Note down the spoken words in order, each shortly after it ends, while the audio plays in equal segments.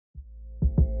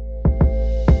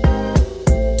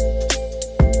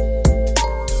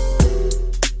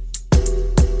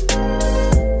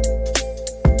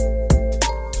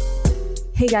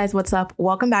Hey guys, what's up?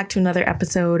 Welcome back to another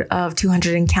episode of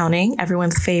 200 and Counting,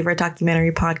 everyone's favorite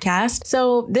documentary podcast.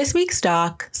 So this week's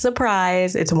doc,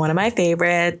 surprise, it's one of my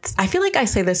favorites. I feel like I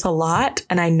say this a lot,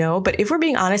 and I know, but if we're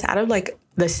being honest, out of like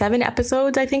the 7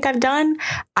 episodes I think I've done,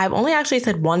 I've only actually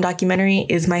said one documentary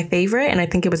is my favorite, and I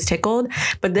think it was Tickled.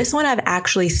 But this one I've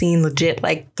actually seen legit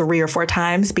like 3 or 4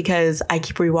 times because I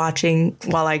keep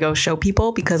rewatching while I go show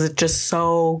people because it's just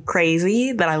so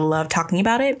crazy that I love talking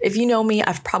about it. If you know me,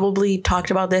 I've probably talked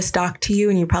about this doc to you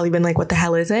and you've probably been like, what the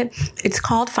hell is it? It's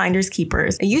called Finders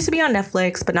Keepers. It used to be on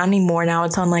Netflix, but not anymore. Now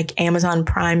it's on like Amazon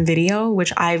Prime Video,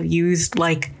 which I've used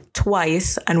like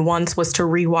twice, and once was to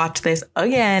rewatch this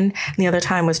again, and the other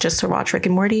time was just to watch Rick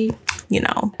and Morty, you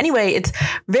know. Anyway, it's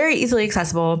very easily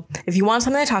accessible. If you want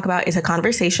something to talk about, it's a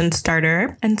conversation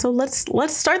starter. And so let's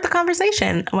start the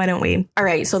conversation. Why don't we? All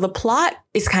right, so the plot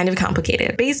is kind of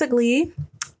complicated. Basically,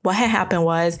 what had happened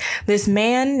was this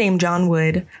man named John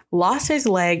Wood lost his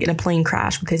leg in a plane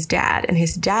crash with his dad, and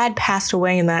his dad passed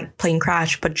away in that plane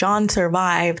crash, but John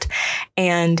survived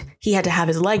and he had to have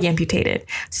his leg amputated.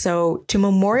 So to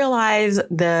memorialize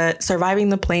the surviving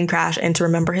the plane crash and to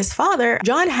remember his father,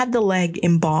 John had the leg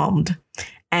embalmed.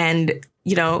 And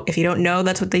you know, if you don't know,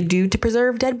 that's what they do to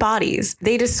preserve dead bodies.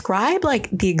 They describe like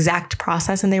the exact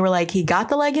process, and they were like, he got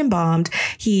the leg embalmed.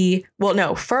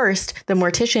 First, the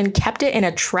mortician kept it in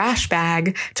a trash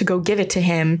bag to go give it to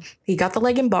him. He got the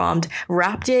leg embalmed,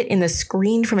 wrapped it in the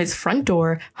screen from his front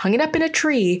door, hung it up in a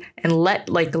tree, and let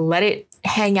it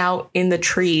hang out in the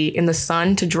tree in the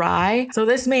sun to dry. So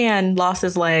this man lost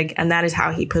his leg, and that is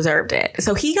how he preserved it.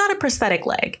 So he got a prosthetic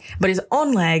leg, but his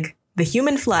own leg, the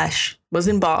human flesh, was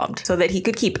embalmed so that he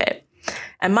could keep it.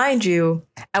 And mind you,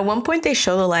 at one point they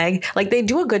show the leg, like they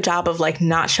do a good job of like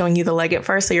not showing you the leg at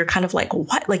first. So you're kind of like,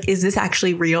 what? Like, is this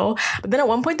actually real? But then at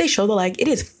one point they show the leg. It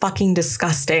is fucking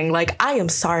disgusting. Like, I am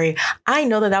sorry. I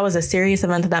know that was a serious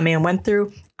event that man went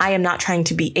through. I am not trying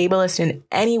to be ableist in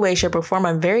any way, shape, or form.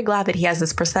 I'm very glad that he has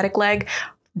this prosthetic leg.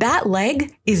 That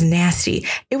leg is nasty.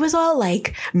 It was all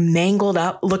like mangled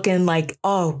up looking like,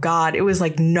 oh God, it was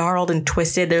like gnarled and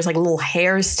twisted. There's like little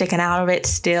hairs sticking out of it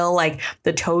still. Like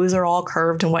the toes are all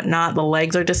curved and whatnot. The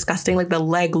legs are disgusting. Like the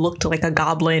leg looked like a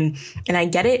goblin. And I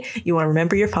get it. You want to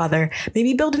remember your father.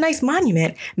 Maybe build a nice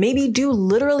monument. Maybe do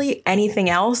literally anything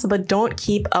else, but don't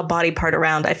keep a body part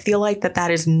around. I feel like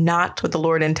that is not what the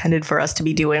Lord intended for us to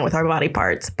be doing with our body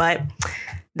parts. But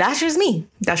that's just me.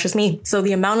 So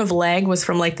the amount of leg was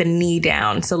from like the knee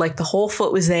down. So like the whole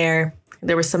foot was there.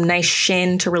 There was some nice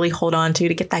shin to really hold on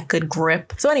to get that good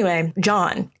grip. So anyway,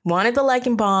 John wanted the leg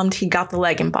embalmed. He got the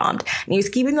leg embalmed and he was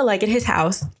keeping the leg at his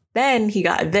house. Then he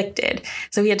got evicted.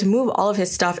 So he had to move all of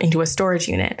his stuff into a storage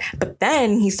unit. But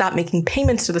then he stopped making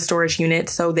payments to the storage unit.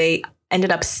 So they ended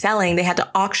up selling. They had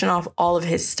to auction off all of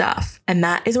his stuff. And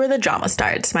that is where the drama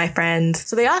starts, my friends.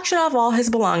 So they auction off all his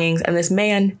belongings. And this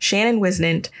man, Shannon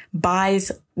Wisnant,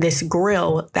 buys this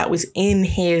grill that was in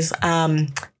his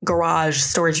garage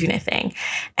storage unit thing.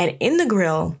 And in the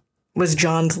grill was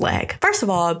John's leg. First of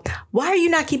all, why are you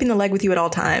not keeping the leg with you at all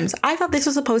times? I thought this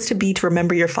was supposed to be to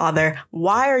remember your father.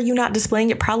 Why are you not displaying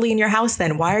it proudly in your house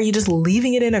then? Why are you just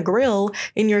leaving it in a grill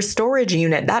in your storage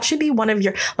unit? That should be one of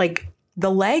your, like, the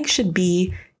leg should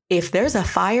be if there's a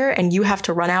fire and you have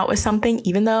to run out with something,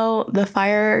 even though the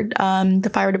fire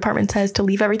department says to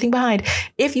leave everything behind.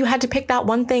 If you had to pick that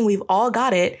one thing, we've all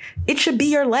got it. It should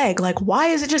be your leg. Like, why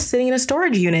is it just sitting in a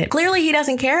storage unit? Clearly, he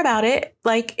doesn't care about it.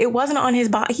 Like, it wasn't on his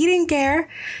body. He didn't care.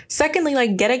 Secondly,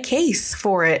 like, get a case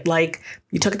for it. Like,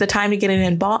 you took the time to get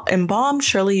it embalmed.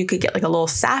 Surely you could get like a little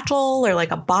satchel or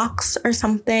like a box or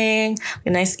something. A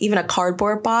nice, even a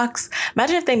cardboard box.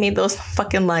 Imagine if they made those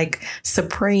fucking like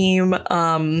Supreme,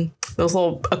 those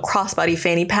little crossbody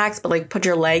fanny packs, but like put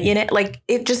your leg in it. Like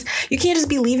you can't just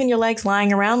be leaving your legs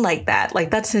lying around like that.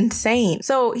 Like that's insane.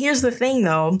 So here's the thing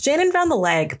though. Shannon found the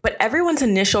leg, but everyone's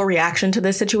initial reaction to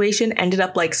this situation ended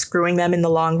up like screwing them in the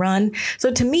long run.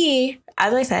 So to me,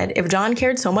 as I said, if John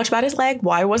cared so much about his leg,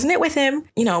 why wasn't it with him?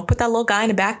 You know, put that little guy in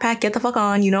a backpack, get the fuck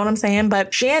on, you know what I'm saying?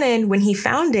 But Shannon, when he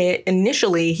found it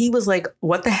initially, he was like,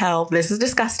 what the hell? This is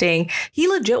disgusting. He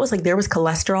legit was like, there was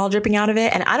cholesterol dripping out of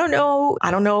it. And I don't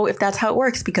know if that's how it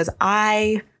works because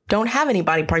I don't have any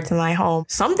body parts in my home.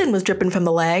 Something was dripping from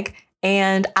the leg.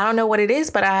 And I don't know what it is,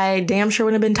 but I damn sure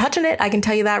wouldn't have been touching it. I can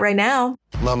tell you that right now.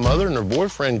 My mother and her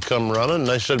boyfriend come running, and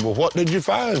they said, well, what did you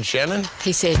find, Shannon?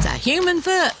 He said, it's a human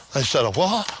foot. I said, a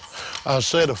what? I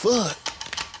said, a foot.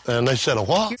 And they said, a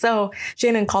what? So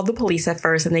Shannon called the police at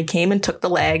first, and they came and took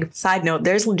the leg. Side note,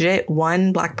 there's legit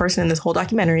one Black person in this whole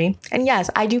documentary. And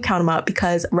yes, I do count them up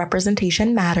because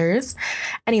representation matters.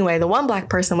 Anyway, the one Black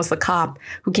person was the cop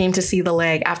who came to see the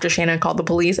leg after Shannon called the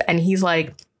police. And he's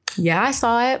like, Yeah, I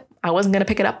saw it. I wasn't going to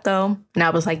pick it up, though. And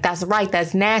I was like, that's right.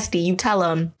 That's nasty. You tell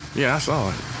him. Yeah, I saw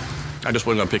it. I just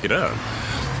wasn't going to pick it up.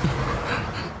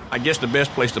 I guess the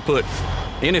best place to put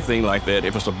anything like that,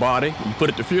 if it's a body, you put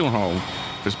it to funeral home.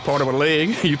 If it's part of a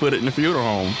leg, you put it in the funeral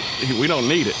home. We don't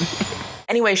need it.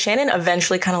 Anyway, Shannon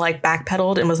eventually kind of like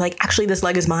backpedaled and was like, actually, this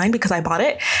leg is mine because I bought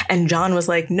it. And John was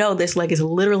like, no, this leg is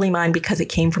literally mine because it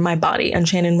came from my body. And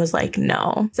Shannon was like,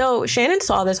 no. So Shannon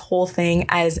saw this whole thing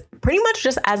as pretty much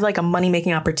just as like a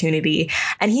money-making opportunity.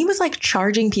 And he was like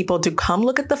charging people to come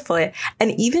look at the foot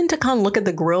and even to come look at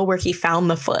the grill where he found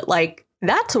the foot. Like,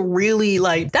 that's really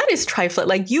like, that is trifling.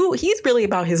 Like he's really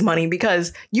about his money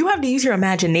because you have to use your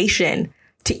imagination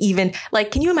to even, like,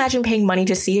 can you imagine paying money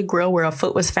to see a grill where a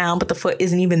foot was found, but the foot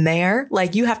isn't even there?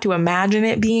 Like, you have to imagine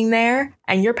it being there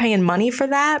and you're paying money for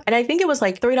that. And I think it was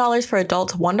like $3 for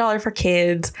adults, $1 for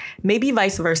kids, maybe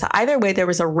vice versa. Either way, there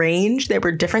was a range. There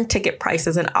were different ticket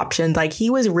prices and options. Like,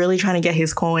 he was really trying to get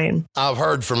his coin. I've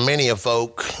heard from many of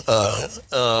folk,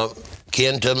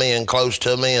 kin to me and close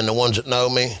to me, and the ones that know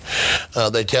me,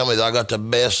 they tell me that I got the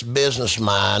best business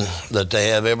mind that they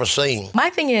have ever seen.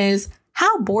 My thing is,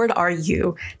 how bored are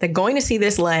you that going to see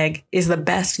this leg is the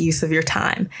best use of your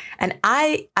time? And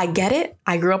I get it.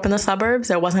 I grew up in the suburbs.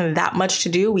 There wasn't that much to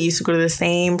do. We used to go to the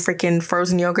same freaking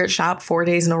frozen yogurt shop 4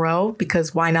 days in a row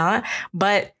because why not?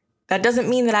 But that doesn't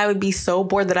mean that I would be so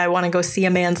bored that I want to go see a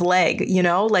man's leg, you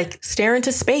know, like stare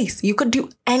into space. You could do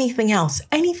anything else.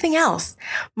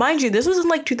 Mind you, this was in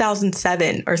like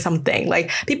 2007 or something.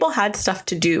 Like, people had stuff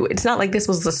to do. It's not like this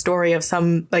was the story of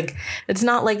some, like, it's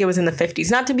not like it was in the 50s.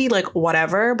 Not to be like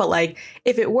whatever, but like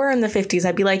if it were in the 50s,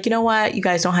 I'd be like, you know what? You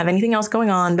guys don't have anything else going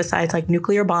on besides like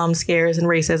nuclear bomb scares and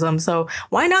racism. So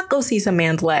why not go see some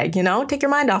man's leg, you know, take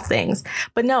your mind off things.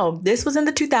 But no, this was in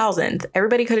the 2000s.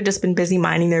 Everybody could have just been busy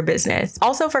minding their business.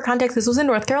 Also, for context, this was in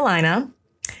North Carolina.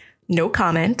 No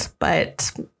comment,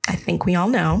 but I think we all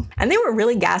know. And they were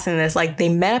really gassing this. Like, they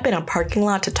met up in a parking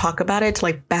lot to talk about it, to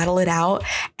like battle it out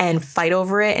and fight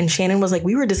over it. And Shannon was like,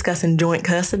 we were discussing joint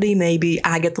custody. Maybe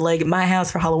I get the leg at my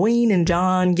house for Halloween and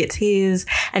John gets his.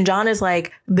 And John is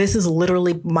like, this is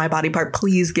literally my body part.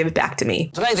 Please give it back to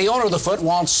me. Today, the owner of the foot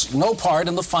wants no part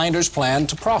in the finder's plan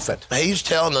to profit. He's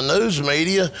telling the news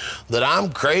media that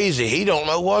I'm crazy. He don't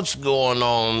know what's going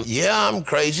on. Yeah, I'm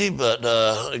crazy, but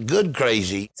good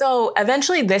crazy. So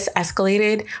eventually this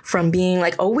escalated from being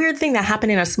like a weird thing that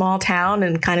happened in a small town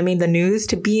and kind of made the news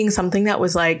to being something that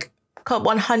was like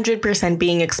 100%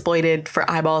 being exploited for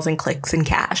eyeballs and clicks and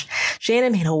cash.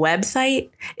 Shannon made a website.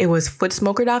 It was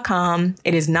footsmoker.com.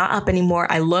 It is not up anymore.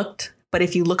 I looked, but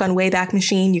if you look on Wayback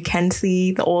Machine, you can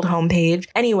see the old homepage.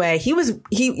 Anyway, he was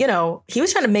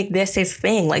trying to make this his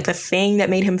thing, like the thing that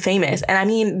made him famous. And I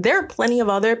mean, there are plenty of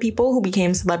other people who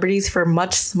became celebrities for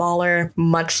much smaller,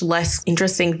 much less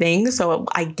interesting things. So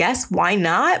I guess why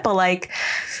not? But like,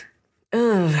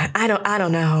 I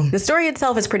don't know. The story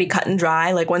itself is pretty cut and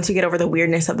dry. Like, once you get over the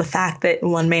weirdness of the fact that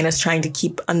one man is trying to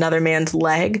keep another man's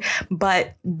leg,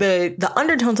 but the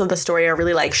undertones of the story are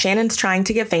really like Shannon's trying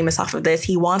to get famous off of this.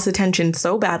 He wants attention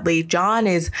so badly. John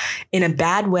is in a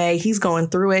bad way. He's going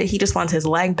through it. He just wants his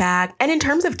leg back. And in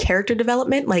terms of character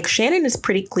development, like, Shannon is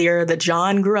pretty clear that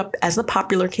John grew up as the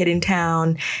popular kid in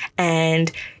town, and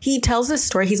he tells this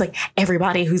story. He's like,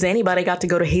 everybody who's anybody got to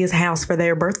go to his house for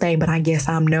their birthday, but I guess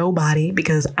I'm nobody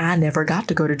because I never got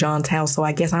to go to John's house. So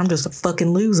I guess I'm just a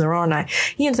fucking loser, aren't I?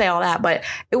 He didn't say all that, but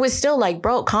it was still like,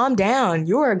 bro, calm down.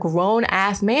 You're a grown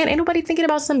ass man. Ain't nobody thinking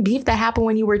about some beef that happened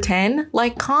when you were 10.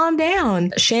 Like, calm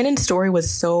down. Shannon's story was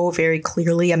so very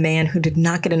clearly a man who did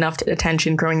not get enough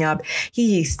attention growing up.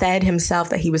 He said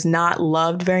himself that he was not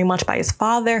loved very much by his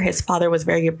father. His father was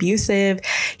very abusive.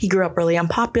 He grew up really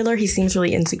unpopular. He seems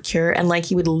really insecure, and like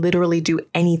he would literally do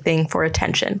anything for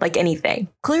attention, like anything.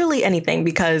 Clearly anything,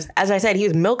 because as I said, he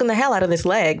was milking the hell out of this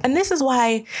leg. And this is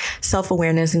why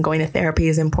self-awareness and going to therapy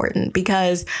is important,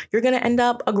 because you're going to end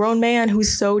up a grown man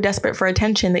who's so desperate for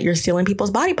attention that you're stealing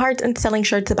people's body parts and selling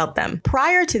shirts about them.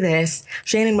 Prior to this,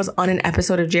 Shannon was on an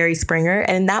episode of Jerry Springer.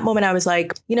 And in that moment, I was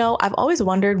like, you know, I've always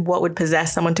wondered what would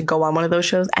possess someone to go on one of those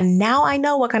shows. And now I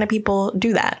know what kind of people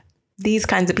do that. These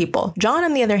kinds of people. John,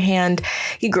 on the other hand,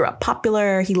 he grew up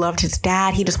popular. He loved his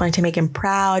dad. He just wanted to make him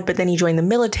proud. But then he joined the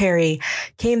military,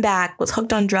 came back, was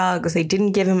hooked on drugs. They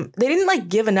didn't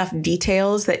give enough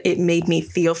details that it made me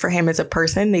feel for him as a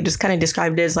person. They just kind of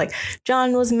described it as like,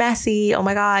 John was messy. Oh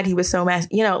my God, he was so messy.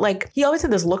 You know, like, he always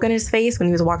had this look on his face when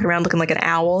he was walking around looking like an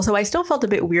owl. So I still felt a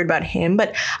bit weird about him,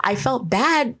 but I felt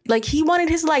bad. Like, he wanted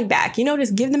his leg back, you know,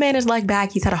 just give the man his leg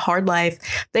back. He's had a hard life.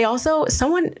 They also,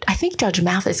 I think Judge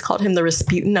Mathis called him the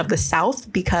Rasputin of the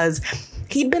South, because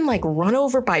He'd been like run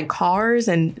over by cars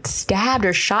and stabbed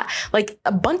or shot. Like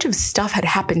a bunch of stuff had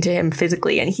happened to him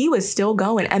physically and he was still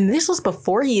going. And this was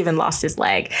before he even lost his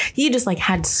leg. He just like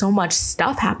had so much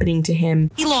stuff happening to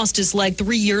him. He lost his leg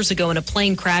 3 years ago in a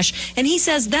plane crash, and he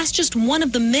says that's just one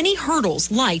of the many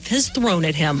hurdles life has thrown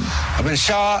at him. I've been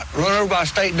shot, run over by a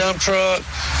state dump truck,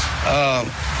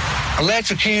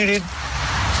 electrocuted.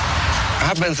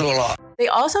 I've been through a lot. They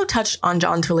also touched on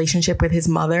John's relationship with his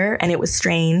mother, and it was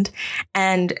strained.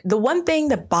 And the one thing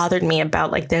that bothered me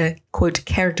about like the quote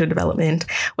character development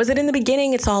was that in the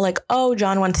beginning, it's all like, oh,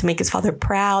 John wants to make his father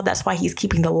proud. That's why he's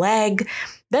keeping the leg.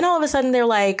 Then all of a sudden they're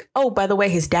like, oh, by the way,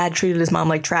 his dad treated his mom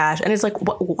like trash. And it's like,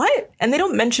 what? And they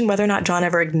don't mention whether or not John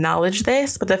ever acknowledged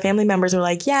this, but the family members are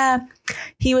like, yeah,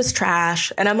 he was trash.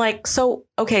 And I'm like, so,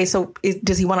 okay, so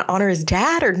does he want to honor his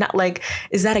dad or not? Like,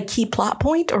 is that a key plot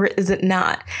point or is it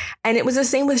not? And it was the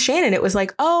same with Shannon. It was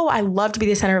like, oh, I love to be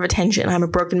the center of attention. I'm a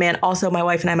broken man. Also, my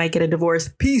wife and I might get a divorce.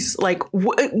 Peace. Like,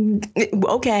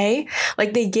 okay.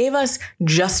 Like they gave us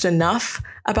just enough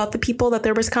about the people that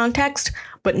there was context,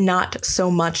 but not so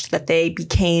much that they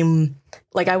became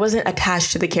like, I wasn't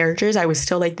attached to the characters. I was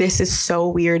still like, this is so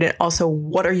weird. And also,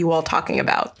 what are you all talking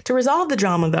about? To resolve the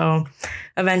drama, though,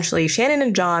 eventually, Shannon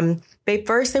and John, they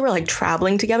were like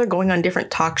traveling together, going on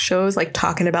different talk shows, like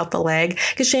talking about the leg.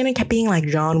 Because Shannon kept being like,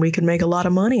 John, we could make a lot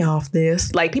of money off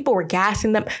this. Like people were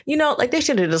gassing them. You know, like they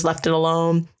should have just left it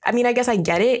alone. I mean, I guess I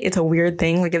get it. It's a weird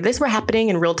thing. Like if this were happening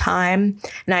in real time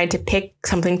and I had to pick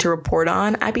something to report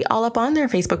on, I'd be all up on their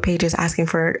Facebook pages asking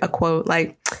for a quote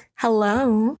like,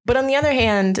 hello. But on the other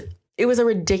hand, it was a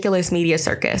ridiculous media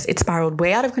circus. It spiraled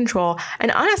way out of control.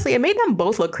 And honestly, it made them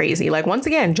both look crazy. Like, once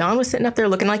again, John was sitting up there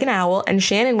looking like an owl, and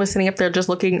Shannon was sitting up there just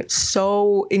looking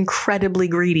so incredibly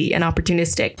greedy and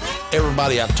opportunistic.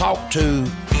 Everybody I talked to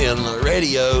in the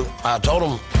radio, I told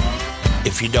them,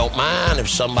 if you don't mind, if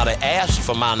somebody asks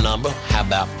for my number, how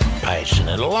about passing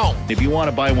it along? If you want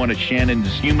to buy one of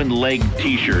Shannon's human leg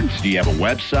t-shirts, do you have a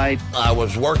website? I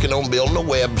was working on building a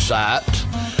website.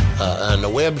 And the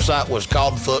website was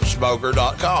called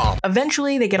footsmoker.com.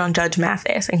 Eventually, they get on Judge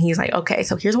Mathis, and he's like, okay,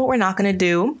 so here's what we're not going to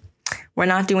do. We're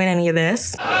not doing any of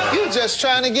this. You're just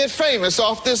trying to get famous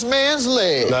off this man's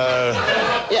leg. No.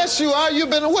 Yes, you are.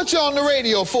 What you on the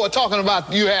radio for, talking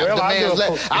about you have the man's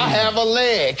leg? I have a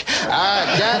leg.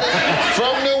 I got it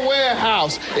from the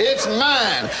warehouse. It's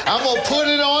mine. I'm going to put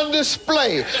it on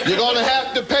display. You're going to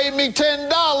have to pay me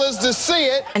 $10 to see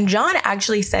it. And John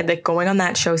actually said that going on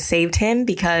that show saved him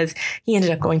because he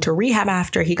ended up going to rehab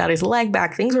after he got his leg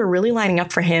back. Things were really lining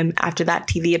up for him after that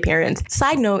TV appearance.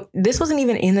 Side note, this wasn't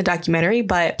even in the documentary,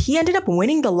 but he ended up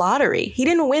winning the lottery. He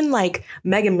didn't win like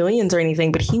Mega Millions or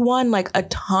anything, but he won like a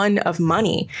ton of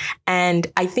money.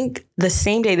 And I think the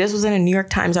same day, this was in a New York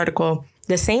Times article,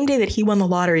 the same day that he won the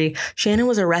lottery, Shannon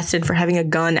was arrested for having a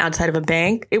gun outside of a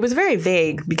bank. It was very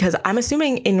vague because I'm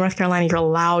assuming in North Carolina, you're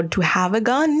allowed to have a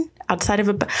gun outside of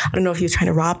I don't know if he was trying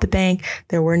to rob the bank.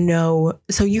 There were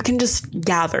so you can just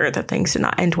gather that things did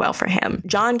not end well for him.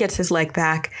 John gets his leg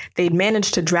back. They'd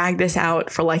managed to drag this out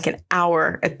for like an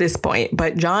hour at this point,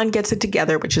 but John gets it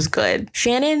together, which is good.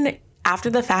 Shannon, after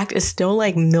the fact, is still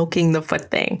like milking the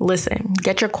foot thing. Listen,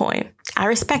 get your coin. I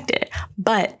respect it,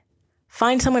 but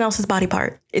find someone else's body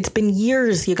part. It's been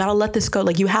years. You got to let this go.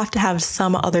 Like, you have to have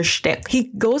some other shtick.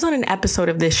 He goes on an episode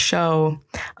of this show.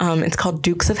 It's called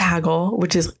Dukes of Haggle,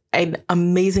 which is an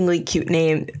amazingly cute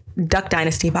name. Duck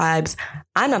Dynasty vibes.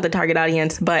 I'm not the target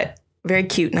audience, but very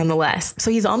cute nonetheless. So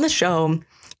he's on the show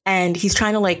and he's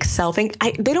trying to like sell things.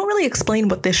 They don't really explain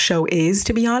what this show is,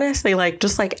 to be honest. They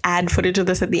just add footage of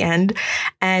this at the end.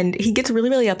 And he gets really,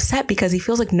 really upset because he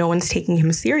feels like no one's taking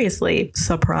him seriously.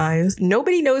 Surprise.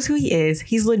 Nobody knows who he is.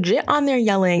 He's legit on there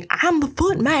yelling, I'm the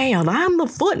foot man. I'm the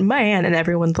foot man. And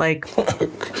everyone's like,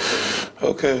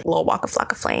 okay. Little Waka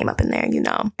Flocka Flame up in there, you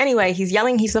know. Anyway, he's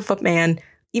yelling he's the foot man,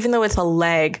 even though it's a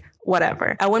leg,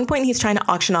 whatever. At one point, he's trying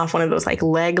to auction off one of those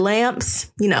leg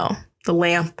lamps, you know, the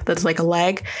lamp that's like a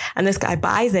leg. And this guy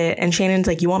buys it. And Shannon's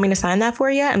like, you want me to sign that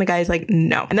for you? And the guy's like,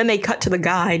 no. And then they cut to the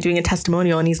guy doing a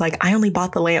testimonial. And he's like, I only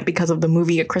bought the lamp because of the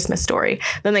movie A Christmas Story.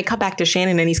 Then they cut back to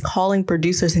Shannon and he's calling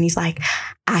producers. And he's like,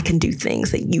 I can do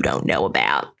things that you don't know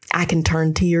about. I can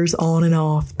turn tears on and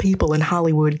off. People in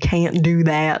Hollywood can't do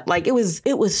that. It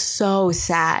was so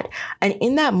sad. And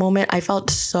in that moment, I felt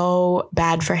so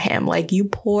bad for him. You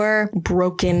poor,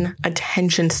 broken,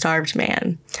 attention-starved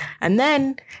man. And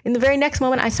then in the very next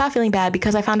moment, I stopped feeling bad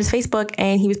because I found his Facebook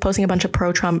and he was posting a bunch of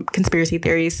pro-Trump conspiracy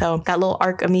theories. So that little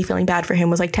arc of me feeling bad for him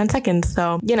was 10 seconds.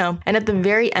 So, you know, and at the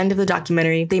very end of the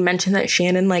documentary, they mentioned that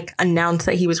Shannon announced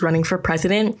that he was running for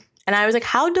president. And I was like,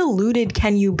 how deluded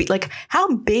can you be? Like,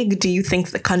 how big do you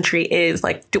think the country is?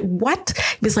 Like, what?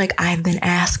 He was like, I've been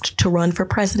asked to run for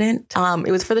president.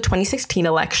 It was for the 2016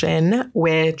 election,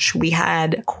 which we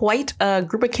had quite a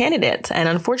group of candidates, and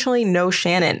unfortunately no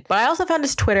Shannon. But I also found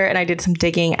his Twitter and I did some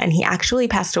digging, and he actually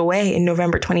passed away in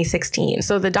November 2016.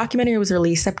 So the documentary was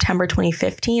released September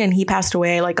 2015, and he passed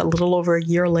away like a little over a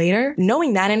year later.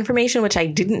 Knowing that information, which I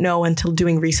didn't know until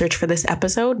doing research for this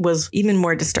episode, was even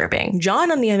more disturbing.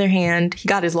 John, on the other hand, he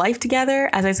got his life together.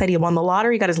 As I said, he won the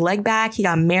lottery, got his leg back, he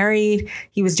got married,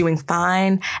 he was doing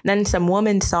fine. And then some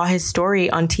woman saw his story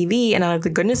on TV and out of the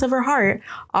goodness of her heart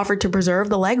offered to preserve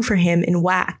the leg for him in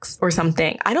wax or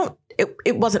something.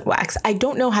 It wasn't wax. I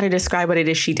don't know how to describe what it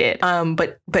is she did.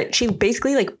 But she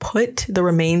basically like put the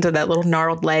remains of that little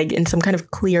gnarled leg in some kind of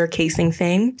clear casing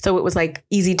thing. So it was like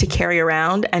easy to carry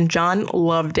around, and John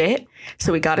loved it.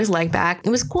 So he got his leg back. It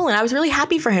was cool. And I was really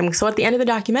happy for him. So at the end of the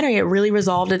documentary, it really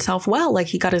resolved itself well. Like,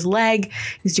 he got his leg,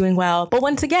 he's doing well. But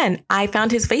once again, I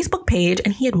found his Facebook page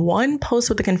and he had one post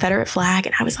with the Confederate flag.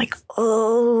 And I was like,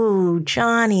 oh,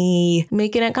 Johnny,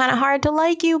 making it kind of hard to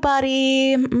like you,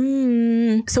 buddy.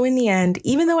 So in the end,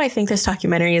 even though I think this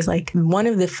documentary is like one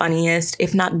of the funniest,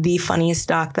 if not the funniest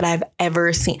doc that I've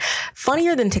ever seen,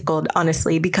 funnier than Tickled,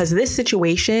 honestly, because this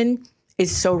situation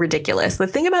is so ridiculous. The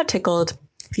thing about Tickled,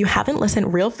 if you haven't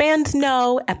listened, real fans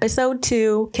know episode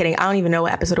 2. Kidding. I don't even know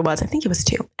what episode it was. I think it was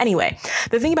 2. Anyway,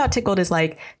 the thing about Tickled is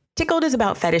like, Tickled is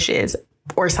about fetishes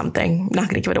or something. Not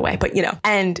going to give it away, but you know,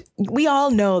 and we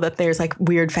all know that there's like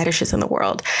weird fetishes in the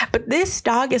world. But this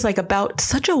dog is like about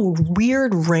such a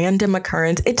weird random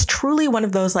occurrence. It's truly one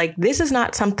of those, like, this is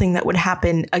not something that would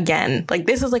happen again. Like,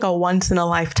 this is like a once in a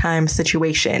lifetime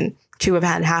situation to have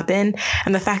had happen.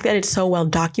 And the fact that it's so well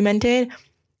documented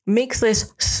makes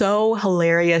this so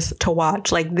hilarious to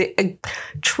watch. Like,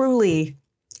 truly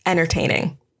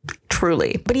entertaining.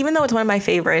 Truly. But even though it's one of my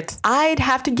favorites, I'd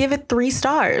have to give it 3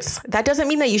 stars. That doesn't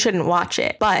mean that you shouldn't watch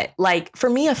it. But like, for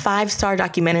me, a 5-star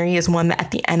documentary is one that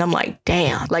at the end I'm like,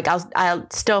 damn, like I'll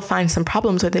still find some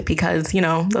problems with it because, you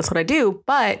know, that's what I do.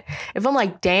 But if I'm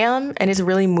like, damn, and it's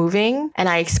really moving and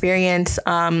I experience,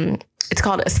 it's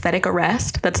called aesthetic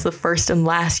arrest. That's the first and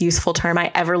last useful term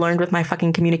I ever learned with my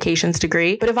fucking communications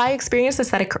degree. But if I experience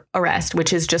aesthetic arrest,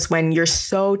 which is just when you're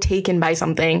so taken by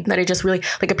something that it just really,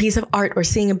 like a piece of art or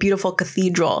seeing a beautiful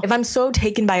cathedral, if I'm so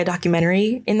taken by a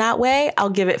documentary in that way, I'll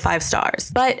give it 5 stars.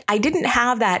 But I didn't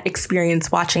have that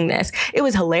experience watching this. It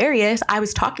was hilarious. I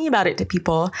was talking about it to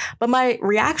people, but my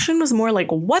reaction was more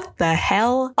like, what the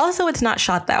hell? Also, it's not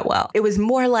shot that well. It was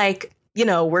more like, you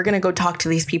know, we're going to go talk to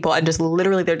these people and just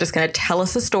literally they're just going to tell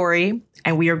us a story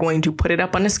and we are going to put it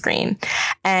up on a screen.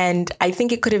 And I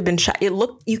think it could have been shot.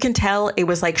 You can tell it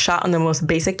was like shot on the most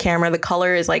basic camera. The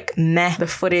color is like meh. The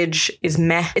footage is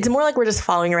meh. It's more like we're just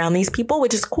following around these people,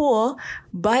 which is cool,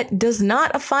 but does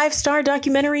not a 5-star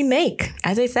documentary make.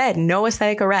 As I said, no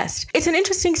aesthetic arrest. It's an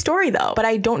interesting story though, but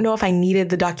I don't know if I needed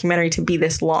the documentary to be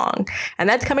this long. And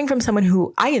that's coming from someone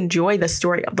who I enjoy the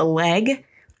story of the leg.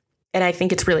 And I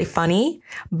think it's really funny,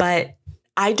 but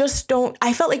I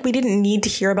felt like we didn't need to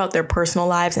hear about their personal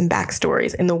lives and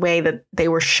backstories in the way that they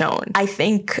were shown. I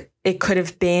think it could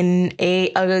have been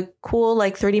a cool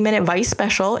like 30-minute Vice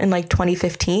special in like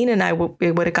 2015 and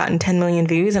it would have gotten 10 million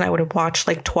views and I would have watched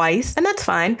like twice, and that's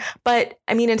fine. But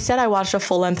I mean, instead I watched a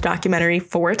full-length documentary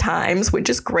 4 times, which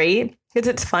is great. Because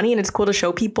it's funny and it's cool to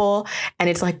show people and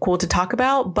it's like cool to talk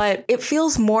about, but it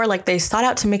feels more like they sought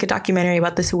out to make a documentary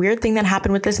about this weird thing that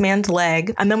happened with this man's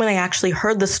leg. And then when they actually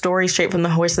heard the story straight from the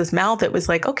horse's mouth, it was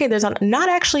like, okay, there's not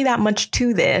actually that much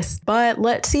to this, but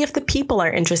let's see if the people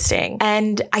are interesting.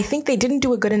 And I think they didn't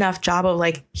do a good enough job of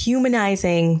like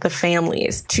humanizing the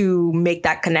families to make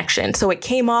that connection. So it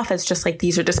came off as just like,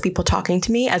 these are just people talking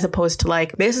to me, as opposed to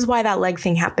like, this is why that leg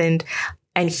thing happened.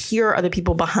 And here are the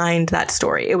people behind that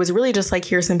story. It was really just like,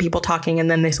 here's some people talking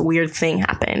and then this weird thing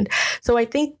happened. So I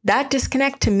think that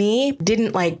disconnect to me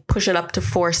didn't like push it up to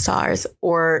 4 stars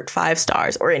or 5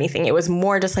 stars or anything. It was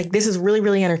more just like, this is really,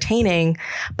 really entertaining,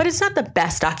 but it's not the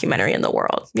best documentary in the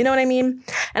world. You know what I mean?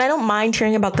 And I don't mind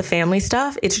hearing about the family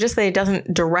stuff. It's just that it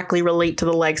doesn't directly relate to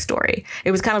the leg story.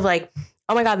 It was kind of like,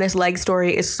 oh my God, this leg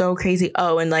story is so crazy.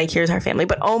 Oh, and like, here's our family.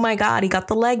 But oh my God, he got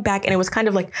the leg back. And it was kind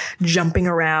of like jumping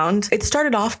around. It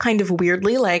started off kind of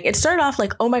weirdly. Like, it started off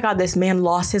like, oh my God, this man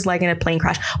lost his leg in a plane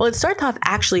crash. Well, it started off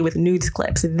actually with nudes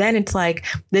clips. Then it's like,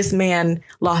 this man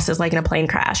lost his leg in a plane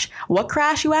crash. What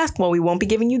crash, you ask? Well, we won't be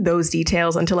giving you those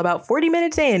details until about 40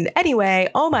 minutes in. Anyway,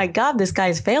 oh my God, this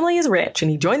guy's family is rich and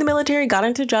he joined the military, got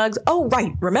into drugs. Oh,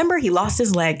 right. Remember, he lost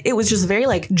his leg. It was just very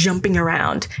like jumping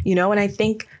around, you know? And I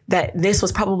think that this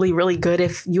was probably really good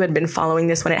if you had been following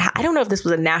this when I don't know if this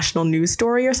was a national news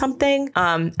story or something.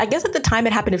 I guess at the time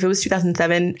it happened, if it was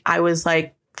 2007, I was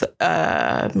like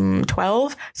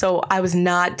 12. So I was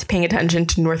not paying attention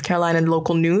to North Carolina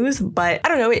local news, but I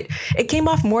don't know. It came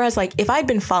off more as like, if I'd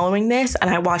been following this and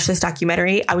I watched this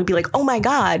documentary, I would be like, oh my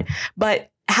God. But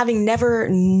having never I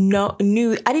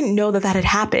didn't know that had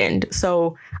happened.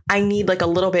 So I need like a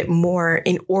little bit more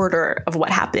in order of what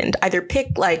happened. Either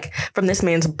pick like from this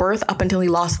man's birth up until he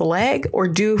lost the leg, or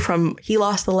do from he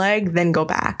lost the leg, then go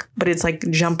back. But it's like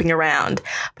jumping around.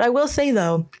 But I will say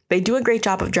though, they do a great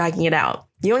job of dragging it out.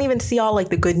 You don't even see all like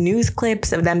the good news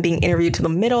clips of them being interviewed to the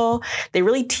middle. They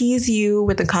really tease you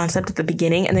with the concept at the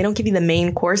beginning, and they don't give you the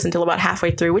main course until about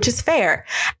halfway through, which is fair.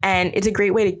 And it's a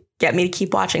great way to get me to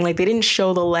keep watching. Like, they didn't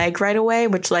show the leg right away,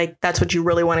 which like, that's what you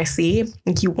really want to see.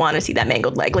 Like, you want to see that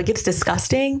mangled leg. Like, it's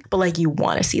disgusting, but like, you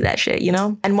want to see that shit, you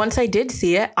know? And once I did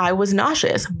see it, I was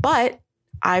nauseous, but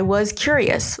I was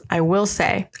curious. I will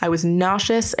say I was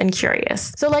nauseous and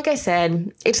curious. So like I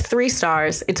said, it's 3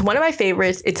 stars. It's one of my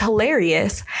favorites. It's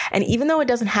hilarious. And even though it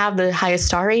doesn't have the highest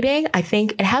star rating, I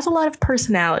think it has a lot of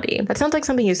personality. That sounds like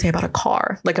something you say about a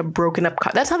car, like a broken up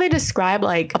car. That's how they describe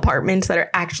like apartments that are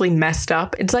actually messed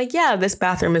up. It's like, yeah, this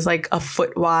bathroom is like a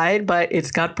foot wide, but it's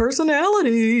got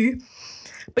personality.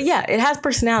 But yeah, it has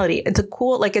personality. It's a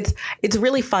cool, like it's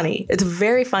really funny. It's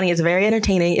very funny. It's very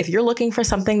entertaining. If you're looking for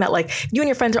something that like you and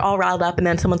your friends are all riled up and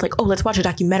then someone's like, oh, let's watch a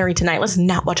documentary tonight. Let's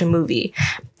not watch a movie.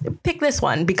 Pick this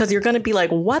one, because you're going to be like,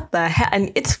 what the hell?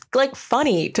 And it's like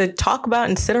funny to talk about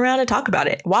and sit around and talk about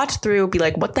it. Watch through, be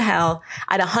like, what the hell?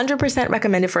 I'd 100%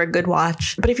 recommend it for a good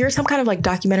watch. But if you're some kind of like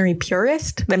documentary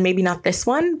purist, then maybe not this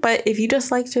one. But if you just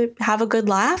like to have a good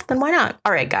laugh, then why not?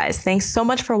 All right, guys, thanks so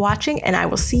much for watching, and I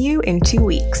will see you in 2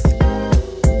 weeks.